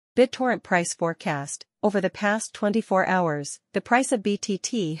BitTorrent price forecast. Over the past 24 hours, the price of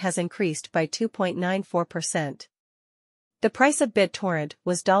BTT has increased by 2.94%. The price of BitTorrent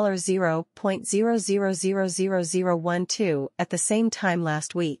was $0.00000012 at the same time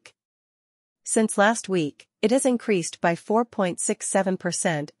last week. Since last week, it has increased by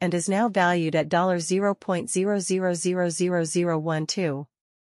 4.67% and is now valued at $0.00000012.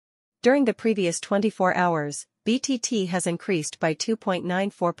 During the previous 24 hours, BTT has increased by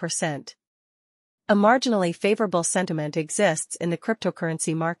 2.94%. A marginally favorable sentiment exists in the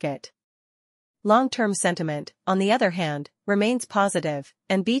cryptocurrency market. Long-term sentiment, on the other hand, remains positive,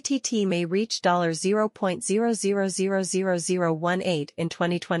 and BTT may reach $0.00000018 in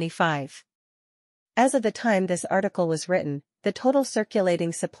 2025. As of the time this article was written, the total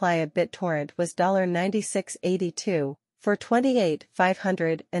circulating supply of BitTorrent was $96.82 for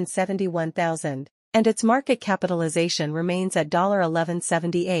 571,000, and its market capitalization remains at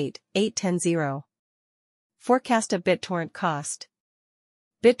 $11.78,810. Forecast of BitTorrent cost.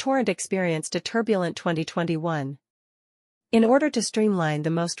 BitTorrent experienced a turbulent 2021. In order to streamline the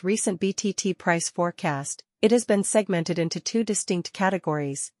most recent BTT price forecast, it has been segmented into two distinct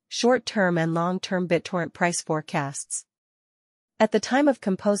categories: short-term and long-term BitTorrent price forecasts. At the time of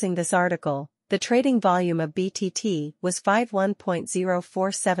composing this article, the trading volume of BTT was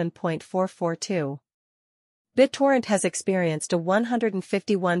 51.047.442. BitTorrent has experienced a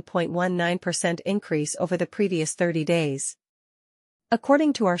 151.19% increase over the previous 30 days.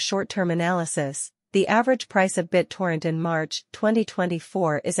 According to our short-term analysis, the average price of BitTorrent in March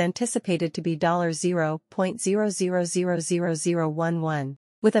 2024 is anticipated to be $0.00000011,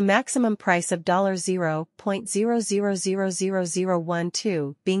 with a maximum price of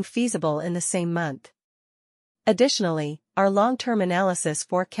 $0.00000012 being feasible in the same month. Additionally, our long-term analysis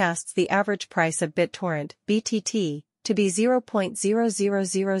forecasts the average price of BitTorrent (BTT) to be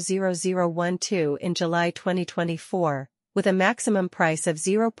 $0.00000012 in July 2024, with a maximum price of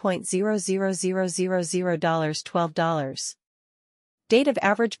 $0.00000012. Date of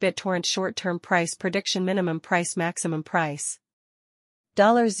average BitTorrent short-term price prediction minimum price maximum price.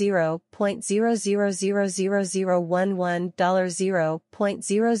 $0.00000011,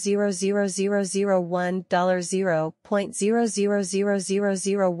 $0.00000001,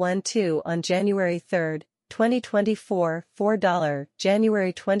 $0.00000012 on January 3, 2024, $4,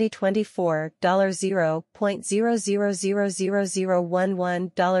 January 2024,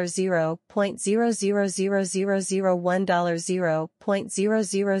 $0.00000011, $0.00000001,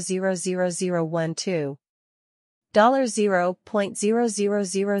 $0.00000012.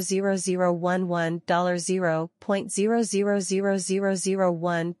 $0.00000011,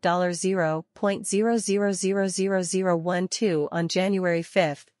 $0.00000001, $0.00000012 on January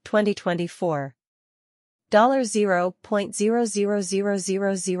 5, 2024.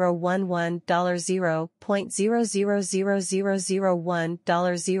 $0.00000011, $0.00000001,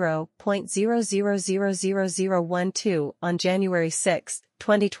 $0.00000012 on January 6,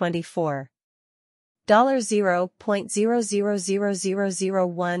 2024.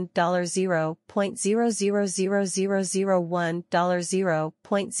 $0.000001, $0.000001,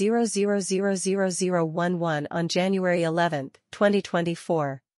 $0.00000011 on January 11,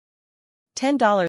 2024. $10